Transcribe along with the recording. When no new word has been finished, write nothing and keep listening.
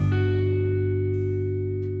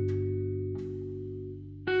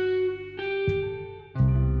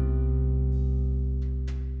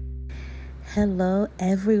Hello,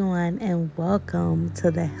 everyone, and welcome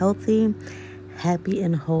to the Healthy, Happy,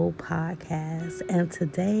 and Whole podcast. And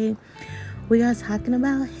today we are talking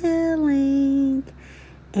about healing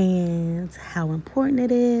and how important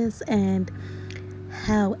it is, and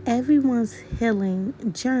how everyone's healing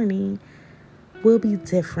journey will be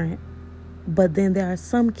different. But then there are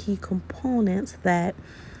some key components that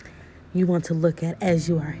you want to look at as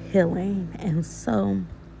you are healing. And so,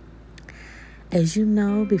 as you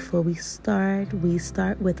know, before we start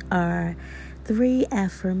with our 3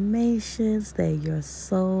 affirmations that your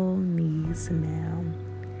soul needs now.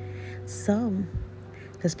 So,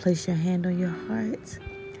 just place your hand on your heart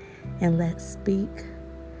and let's speak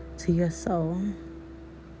to your soul.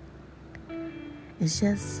 And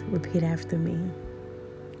just repeat after me.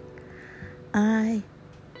 I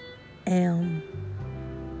am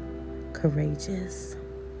courageous.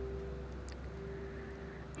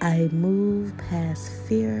 I move past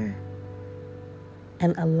fear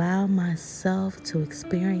and allow myself to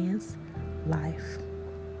experience life.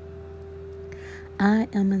 I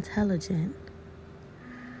am intelligent.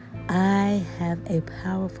 I have a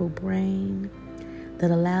powerful brain that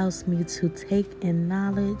allows me to take in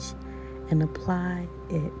knowledge and apply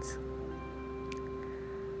it.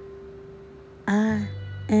 I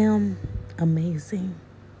am amazing.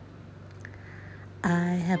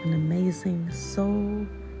 I have an amazing soul,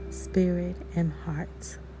 spirit, and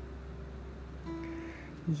heart.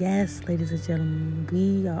 Yes, ladies and gentlemen,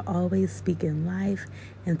 we are always speaking life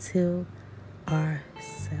into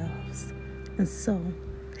ourselves. And so,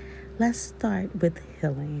 let's start with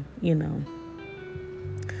healing, healing.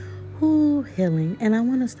 And I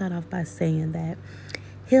want to start off by saying that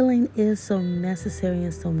healing is so necessary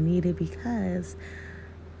and so needed because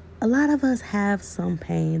a lot of us have some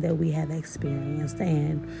pain that we have experienced,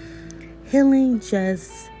 and healing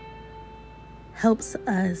just helps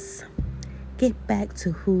us get back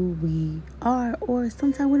to who we are, or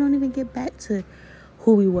sometimes we don't even get back to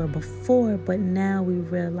who we were before, but now we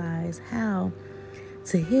realize how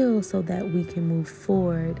to heal so that we can move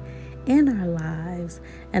forward in our lives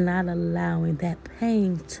and not allowing that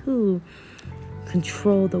pain to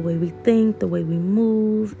control the way we think, the way we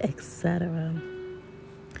move, etc.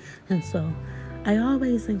 And so I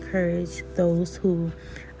always encourage those who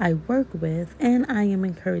I work with, and I am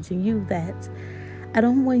encouraging you, that I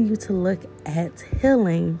don't want you to look at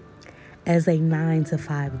healing as a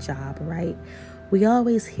 9-to-5 job, right? We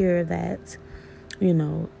always hear that,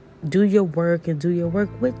 do your work,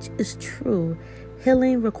 which is true.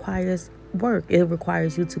 Healing requires work. It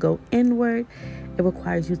requires you to go inward. It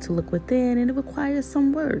requires you to look within, and it requires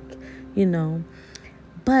some work,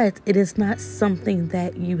 But it is not something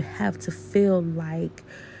that you have to feel like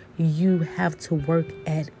you have to work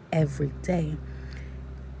at every day.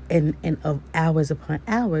 And of hours upon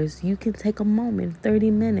hours, you can take a moment,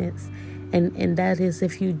 30 minutes. And that is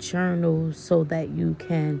if you journal so that you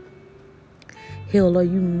can heal, or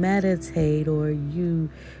you meditate, or you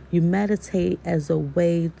meditate as a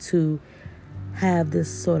way to have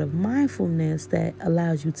this sort of mindfulness that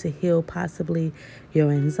allows you to heal possibly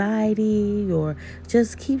your anxiety, or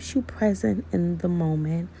just keeps you present in the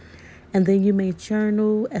moment. And then you may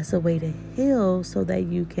journal as a way to heal so that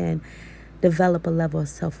you can develop a level of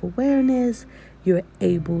self-awareness. You're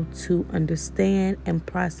able to understand and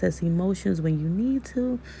process emotions when you need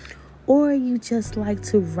to, or you just like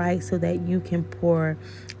to write so that you can pour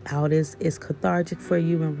out. It's cathartic for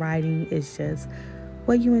you, and writing is just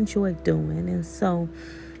what you enjoy doing. And so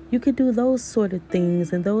you could do those sort of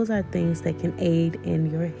things, and those are things that can aid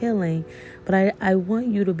in your healing. But I want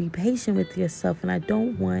you to be patient with yourself, and I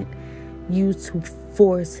don't want you to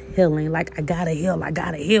force healing. Like, I gotta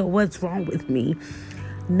heal. What's wrong with me?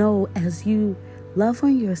 No, as you love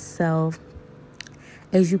on yourself,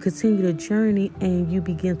 as you continue the journey and you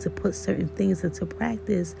begin to put certain things into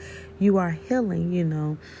practice, you are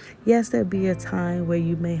healing, Yes, there'll be a time where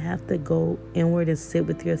you may have to go inward and sit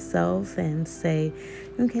with yourself and say,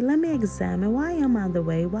 okay, let me examine, why am I the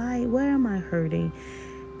way? Where am I hurting?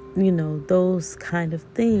 Those kind of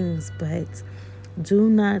things. But do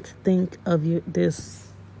not think of this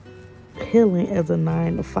healing as a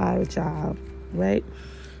 9-to-5 job, right?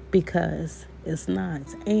 Because it's not.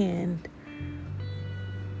 And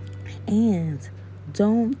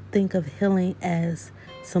don't think of healing as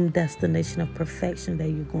some destination of perfection that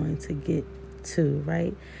you're going to get to,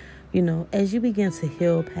 right? As you begin to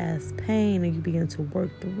heal past pain and you begin to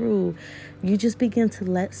work through, you just begin to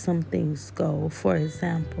let some things go. For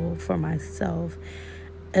example, for myself,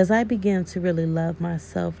 as I began to really love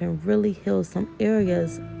myself and really heal some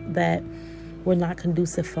areas that were not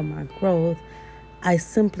conducive for my growth, I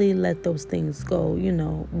simply let those things go.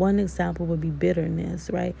 One example would be bitterness,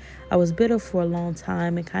 right? I was bitter for a long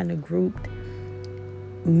time and kind of grouped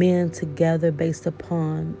men together based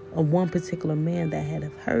upon one particular man that had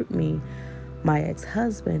hurt me, my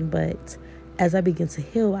ex-husband. But as I began to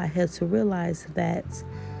heal, I had to realize that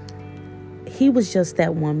he was just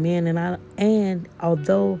that one man, and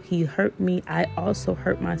although he hurt me, I also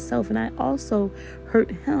hurt myself, and I also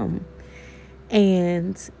hurt him,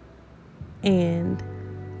 and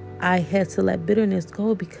I had to let bitterness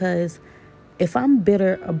go, because if I'm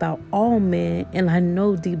bitter about all men, and I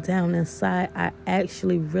know deep down inside I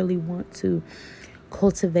actually really want to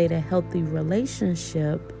cultivate a healthy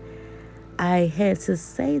relationship, I had to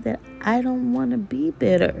say that I don't want to be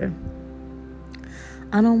bitter.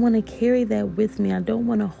 I don't want to carry that with me. I don't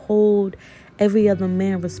want to hold every other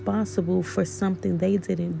man responsible for something they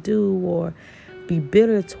didn't do, or be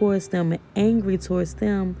bitter towards them and angry towards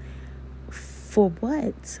them for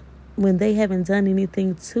what? When they haven't done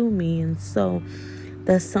anything to me. And so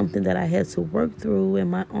that's something that I had to work through in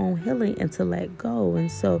my own healing and to let go.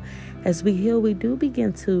 And so as we heal, we do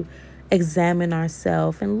begin to examine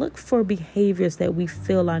ourselves and look for behaviors that we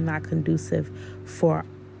feel are not conducive for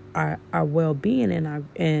our well-being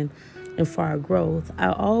and for our growth.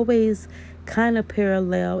 I always kind of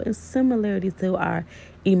parallel and similarity to our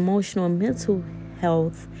emotional and mental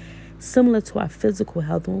health, similar to our physical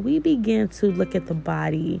health. When we begin to look at the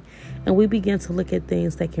body and we begin to look at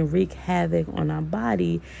things that can wreak havoc on our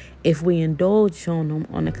body, if we indulge on them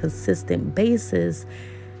on a consistent basis,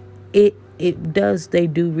 they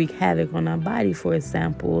do wreak havoc on our body. For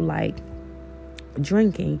example, like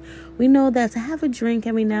drinking. We know that to have a drink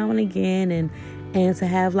every now and again and to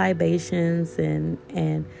have libations and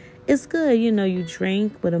it's good, you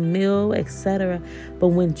drink with a meal, etc. But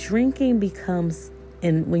when drinking becomes,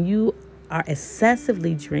 and when you are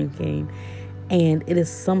excessively drinking and it is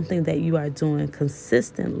something that you are doing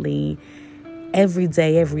consistently every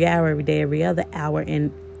day, every hour, every day, every other hour,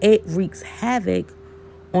 and it wreaks havoc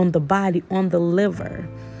on the body, on the liver,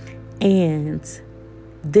 and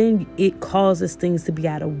then it causes things to be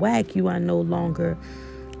out of whack. You are no longer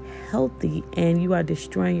healthy and you are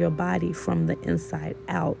destroying your body from the inside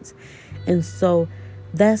out. And so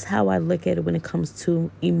that's how I look at it when it comes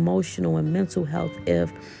to emotional and mental health.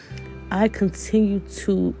 If I continue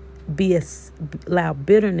to allow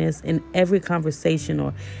bitterness in every conversation,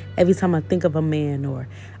 or every time I think of a man, or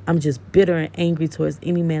I'm just bitter and angry towards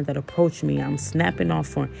any man that approached me, I'm snapping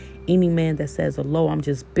off on any man that says hello, I'm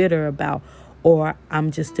just bitter about, or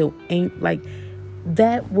I'm just still like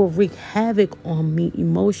that will wreak havoc on me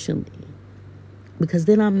emotionally, because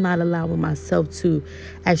then I'm not allowing myself to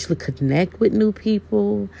actually connect with new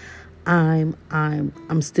people. I'm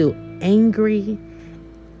still angry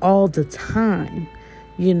all the time,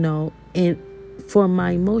 and for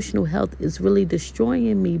my emotional health, it's really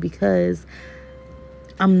destroying me, because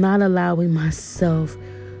I'm not allowing myself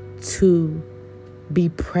to be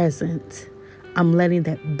present. I'm letting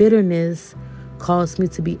that bitterness cause me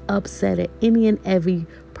to be upset at any and every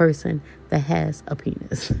person that has a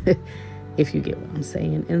penis, if you get what I'm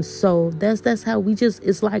saying. And so that's how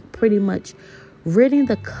it's like pretty much ridding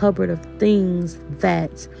the cupboard of things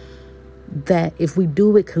that if we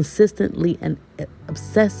do it consistently and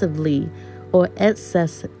obsessively or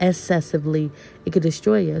excessively, it could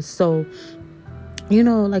destroy us. So,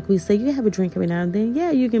 like we say, you have a drink every now and then. Yeah,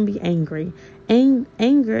 you can be angry.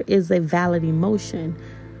 Anger is a valid emotion.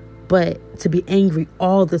 But to be angry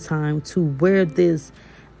all the time, to wear this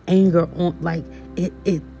anger on, like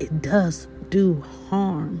it does do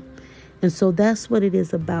harm. And so that's what it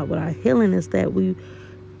is about with our healing, is that we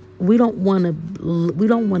don't want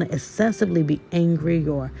to excessively be angry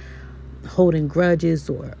or holding grudges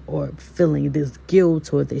or feeling this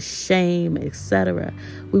guilt or this shame, etc.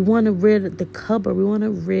 We want to rid the cupboard. We want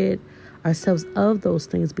to rid ourselves of those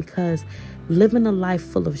things, because living a life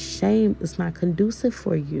full of shame is not conducive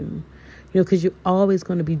for you. Because you're always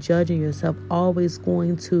going to be judging yourself, always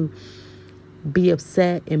going to be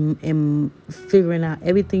upset and figuring out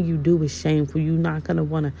everything you do is shameful. You're not going to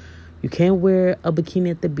want to, you can't wear a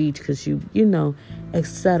bikini at the beach because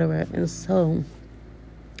etc. And so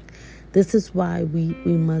this is why we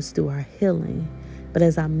must do our healing. But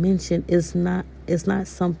as I mentioned, it's not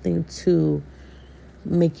something to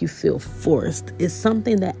make you feel forced. It's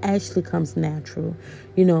something that actually comes natural.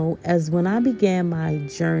 As when I began my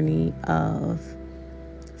journey of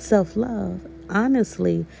self-love,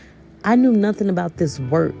 honestly, I knew nothing about this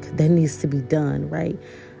work that needs to be done, right?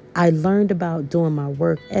 I learned about doing my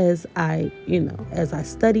work as I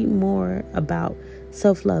studied more about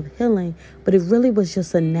self-love healing, but it really was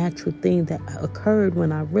just a natural thing that occurred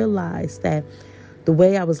when I realized that the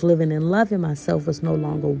way I was living and loving myself was no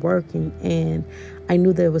longer working. And I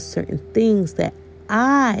knew there were certain things that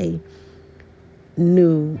I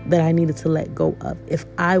knew that I needed to let go of if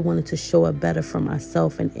I wanted to show up better for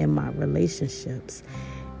myself and in my relationships.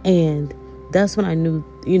 And that's when I knew,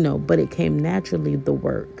 but it came naturally, the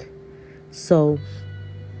work. So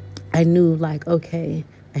I knew, like, okay,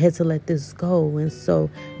 I had to let this go. And so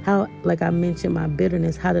how, like I mentioned, my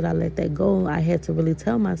bitterness, how did I let that go? I had to really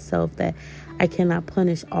tell myself that I cannot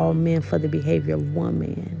punish all men for the behavior of one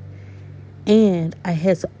man. And I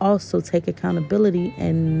had to also take accountability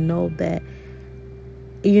and know that,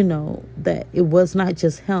 that it was not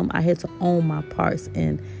just him. I had to own my parts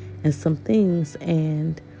in some things.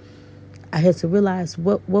 And I had to realize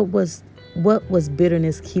what was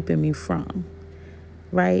bitterness keeping me from,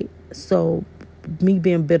 right? So me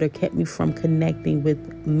being bitter kept me from connecting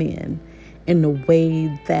with men in a way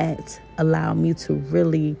that allowed me to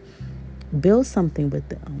really build something with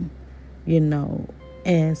them,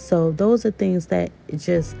 And so those are things that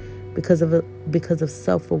just because of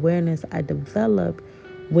self-awareness I developed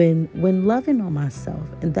when loving on myself.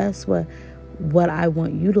 And that's what I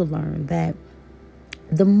want you to learn, that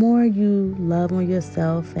the more you love on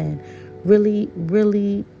yourself and really,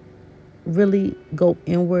 really, really go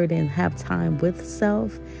inward and have time with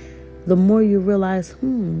self, the more you realize,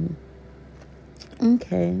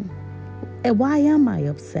 okay, and why am I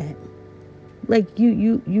upset? Like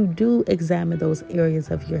you do examine those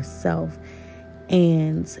areas of yourself.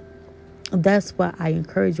 And that's why I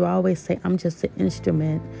encourage you. I always say I'm just an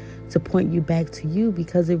instrument to point you back to you,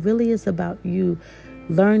 because it really is about you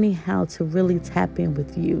learning how to really tap in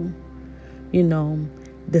with you,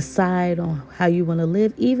 decide on how you want to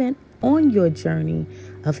live, even on your journey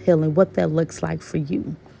of healing, what that looks like for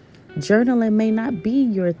you. Journaling may not be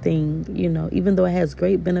your thing, even though it has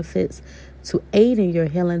great benefits to aid in your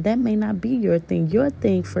healing, that may not be your thing. Your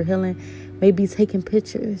thing for healing may be taking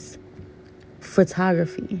pictures,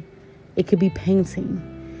 photography. It could be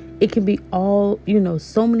painting. It can be all,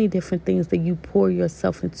 so many different things that you pour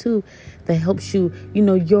yourself into that helps you,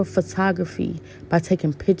 your photography, by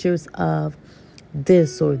taking pictures of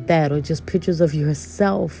this or that, or just pictures of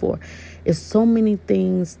yourself. Or it's so many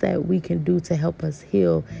things that we can do to help us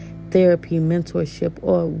heal. Therapy, mentorship,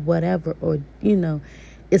 or whatever. Or,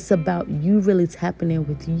 it's about you really tapping in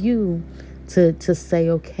with you to say,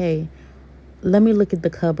 okay, let me look at the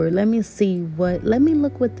cupboard. Let me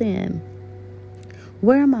look within.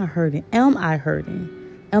 Where am I hurting? Am I hurting?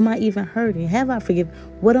 Am I even hurting? Have I forgiven?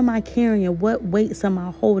 What am I carrying? What weights am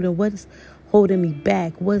I holding? What's holding me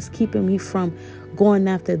back? What's keeping me from going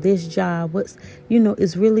after this job? It's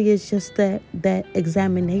just that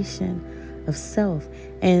examination of self.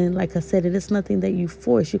 And like I said, it is nothing that you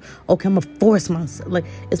force. Okay, I'm going to force myself. Like,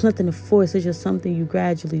 it's nothing to force. It's just something you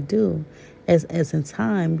gradually do. As in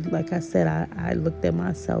time, like I said, I looked at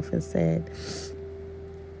myself and said,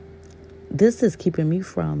 this is keeping me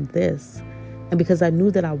from this. And because I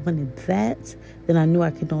knew that I wanted that, then I knew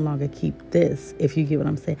I could no longer keep this, if you get what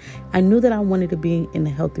I'm saying. I knew that I wanted to be in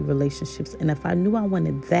healthy relationships. And if I knew I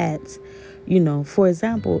wanted that, for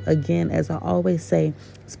example, again, as I always say,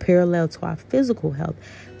 it's parallel to our physical health.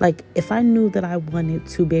 Like, if I knew that I wanted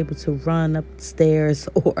to be able to run upstairs,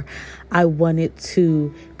 or I wanted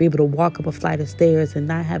to be able to walk up a flight of stairs and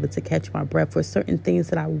not having to catch my breath, for certain things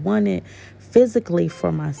that I wanted physically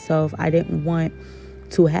for myself, I didn't want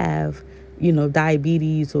to have,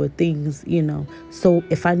 diabetes or things, So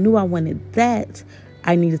if I knew I wanted that,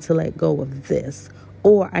 I needed to let go of this,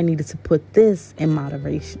 or I needed to put this in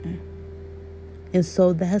moderation. And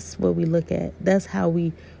so that's what we look at. That's how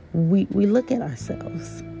we look at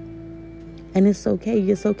ourselves. And it's okay.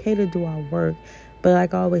 It's okay to do our work. But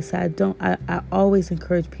like I always say, I always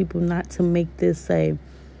encourage people not to make this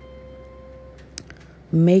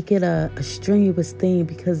make it a strenuous thing,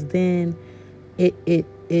 because then it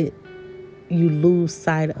you lose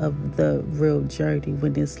sight of the real journey,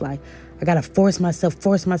 when it's like, I got to force myself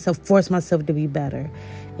to be better.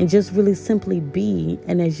 And just really simply be.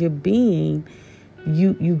 And as you're being,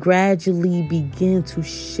 you gradually begin to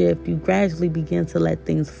shift. You gradually begin to let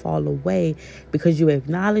things fall away, because you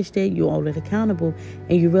acknowledged it, you hold it accountable,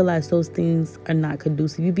 and you realize those things are not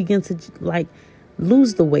conducive. You begin to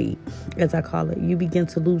lose the weight, as I call it. You begin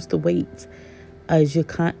to lose the weight as you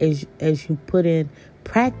put in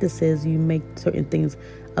practices. You make certain things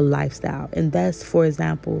a lifestyle. And that's, for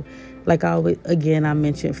example, like I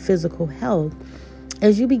mentioned physical health.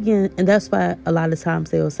 As you begin, and that's why a lot of times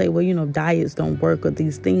they'll say, well, diets don't work, or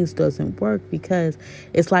these things doesn't work, because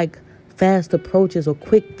it's like fast approaches or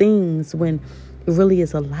quick things, when it really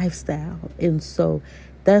is a lifestyle. And so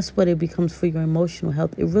that's what it becomes for your emotional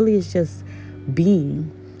health. It really is just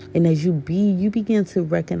being. And as you be, you begin to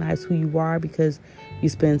recognize who you are because you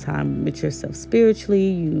spend time with yourself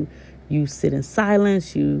spiritually. You sit in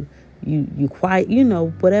silence. You quiet.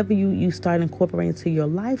 Whatever you start incorporating into your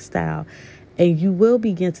lifestyle, and you will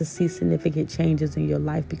begin to see significant changes in your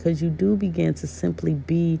life because you do begin to simply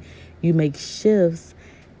be. You make shifts,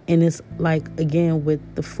 and it's like, again,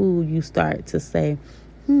 with the food, you start to say,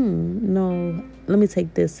 no, let me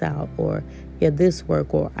take this out, or this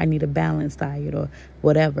work, or I need a balanced diet, or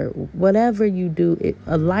whatever you do,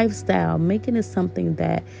 a lifestyle, making it something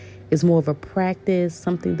that is more of a practice,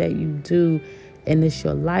 something that you do, and it's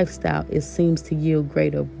your lifestyle. It seems to yield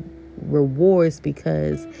greater rewards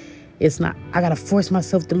because it's not, I got to force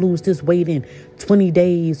myself to lose this weight in 20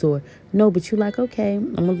 days or no, but you're like, okay,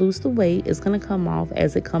 I'm going to lose the weight. It's going to come off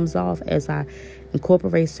as it comes off as I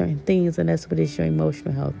incorporate certain things. And that's what is your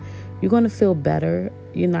emotional health. You're going to feel better.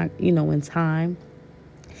 You're not, in time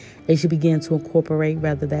as you begin to incorporate,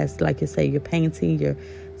 whether that's like you say, you're painting,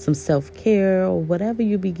 some self-care or whatever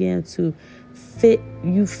you begin to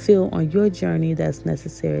you feel on your journey that's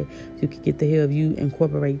necessary. You could get the help. You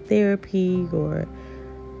incorporate therapy or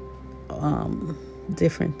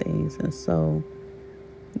different things. And so,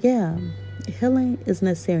 healing is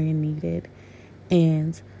necessary and needed.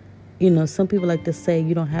 And, some people like to say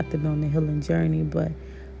you don't have to be on the healing journey, but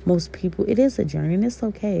most people, it is a journey, and it's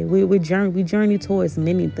okay. We journey towards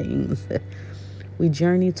many things. We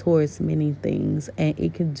journey towards many things, and you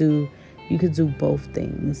could do both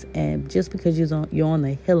things. And just because you're on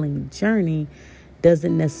a healing journey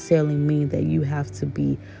doesn't necessarily mean that you have to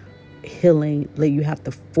be healing, like you have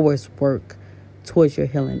to force work towards your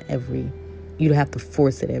healing you don't have to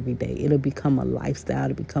force it every day. It'll become a lifestyle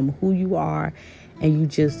to become who you are, and you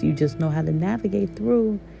just know how to navigate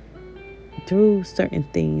through certain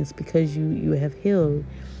things because you have healed.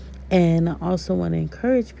 And I also want to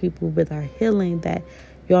encourage people with our healing that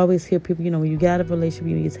you always hear people, when you get out of a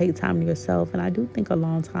relationship, you take time to yourself. And I do think a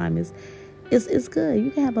long time is good.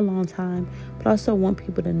 You can have a long time, but I also want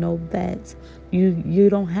people to know that you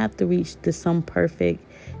don't have to reach some perfect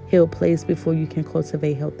healed place before you can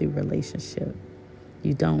cultivate healthy relationship.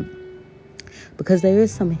 You don't. Because there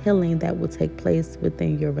is some healing that will take place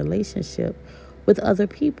within your relationship with other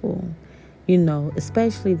people.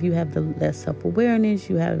 Especially if you have the less self-awareness,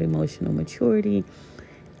 you have emotional maturity,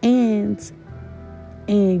 and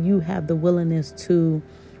you have the willingness to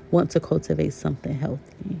want to cultivate something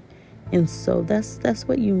healthy. And so that's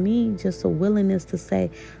what you need, just a willingness to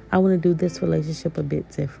say, I want to do this relationship a bit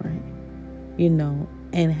different,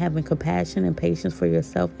 and having compassion and patience for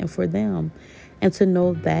yourself and for them. And to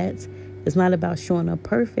know that it's not about showing up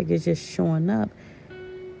perfect, it's just showing up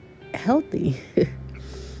healthy.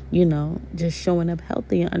 Just showing up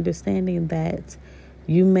healthy and understanding that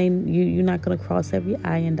you're not going to cross every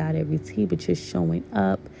I and dot every T, but you're showing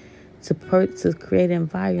up to create an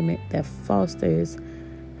environment that fosters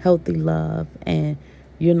healthy love, and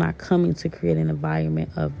you're not coming to create an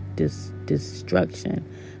environment of destruction.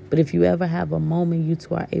 But if you ever have a moment,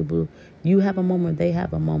 you have a moment, they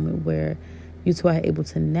have a moment where you two are able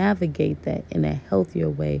to navigate that in a healthier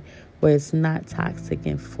way, where it's not toxic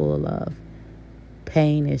and full of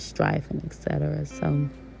pain and strife and etc. So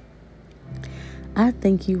I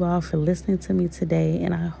thank you all for listening to me today,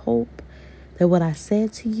 and I hope that what I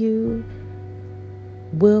said to you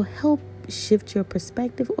will help shift your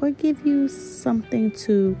perspective or give you something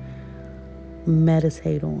to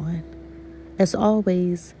meditate on. As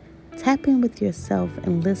always, tap in with yourself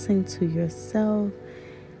and listen to yourself,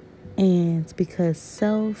 and because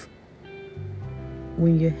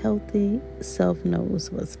when you're healthy, self knows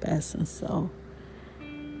what's best. And so,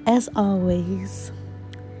 as always,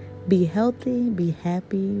 be healthy, be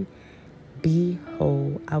happy, be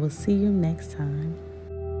whole. I will see you next time.